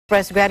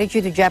expressed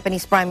gratitude to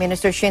Japanese Prime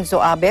Minister Shinzo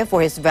Abe for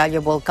his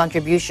valuable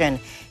contribution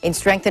in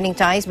strengthening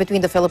ties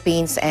between the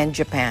Philippines and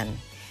Japan.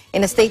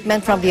 In a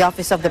statement from the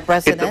Office of the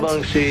President,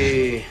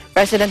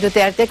 President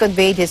Duterte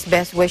conveyed his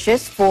best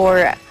wishes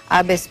for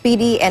Abe's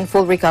speedy and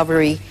full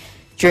recovery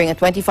during a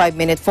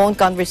 25-minute phone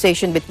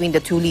conversation between the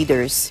two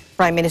leaders.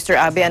 Prime Minister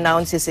Abe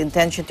announced his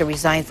intention to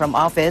resign from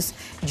office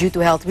due to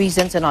health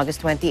reasons on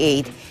August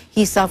 28.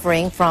 He's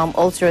suffering from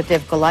ulcerative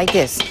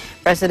colitis.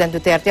 President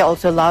Duterte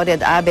also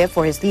lauded Abe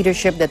for his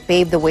leadership that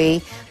paved the way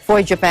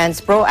for Japan's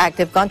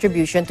proactive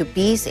contribution to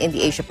peace in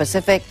the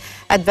Asia-Pacific,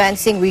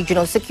 advancing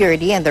regional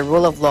security and the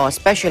rule of law,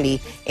 especially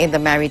in the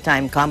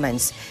Maritime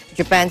Commons.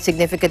 Japan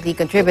significantly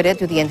contributed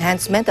to the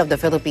enhancement of the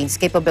Philippines'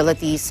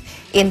 capabilities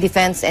in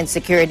defense and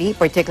security,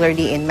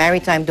 particularly in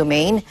maritime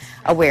domain,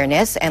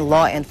 awareness, and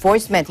law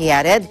enforcement, he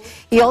added.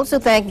 He also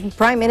thanked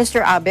Prime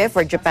Minister Abe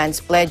for Japan's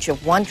pledge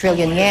of 1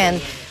 trillion yen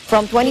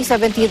from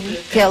 2017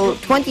 till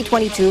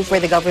 2022 for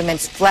the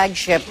government's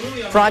flagship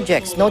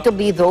projects,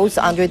 notably those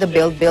under the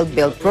Build, Build,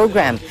 Build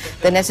program,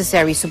 the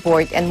necessary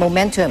support and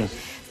momentum.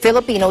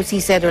 Filipinos, he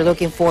said, are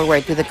looking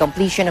forward to the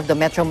completion of the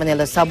Metro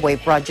Manila subway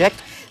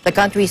project, the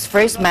country's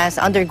first mass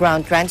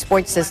underground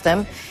transport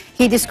system.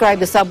 He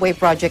described the subway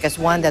project as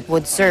one that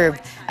would serve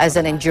as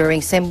an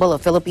enduring symbol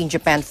of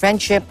Philippine-Japan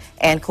friendship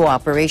and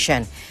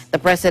cooperation. The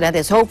president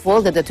is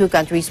hopeful that the two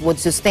countries would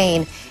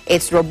sustain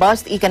its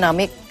robust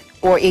economy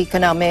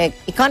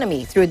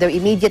through the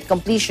immediate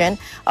completion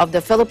of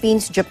the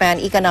Philippines-Japan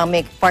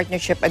Economic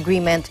Partnership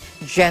Agreement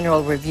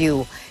General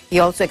Review. He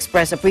also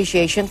expressed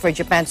appreciation for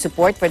Japan's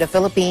support for the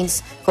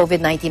Philippines'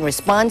 COVID-19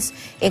 response,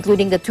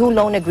 including the two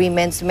loan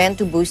agreements meant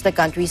to boost the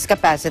country's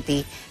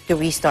capacity to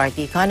restart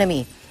the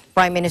economy.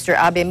 Prime Minister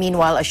Abe,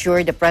 meanwhile,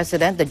 assured the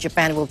president that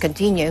Japan will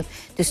continue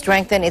to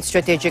strengthen its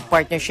strategic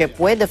partnership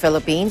with the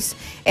Philippines,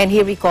 and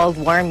he recalled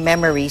warm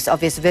memories of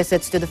his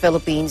visits to the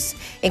Philippines,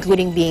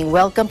 including being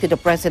welcomed to the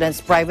president's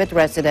private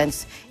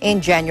residence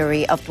in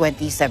January of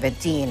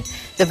 2017.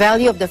 The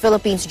value of the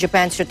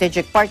Philippines-Japan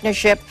strategic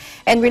partnership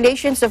and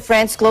relations of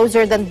friends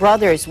closer than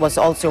brothers was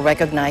also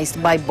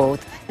recognized by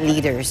both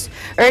leaders.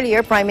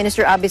 Earlier, Prime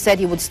Minister Abe said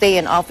he would stay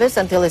in office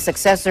until his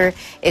successor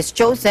is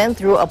chosen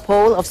through a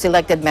poll of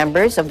selected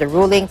members of the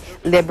ruling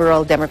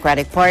Liberal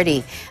Democratic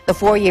Party. The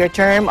four-year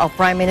term of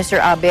Prime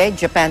Minister Abe,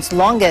 Japan's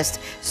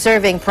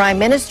longest-serving prime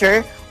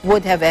minister,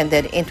 would have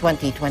ended in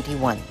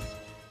 2021.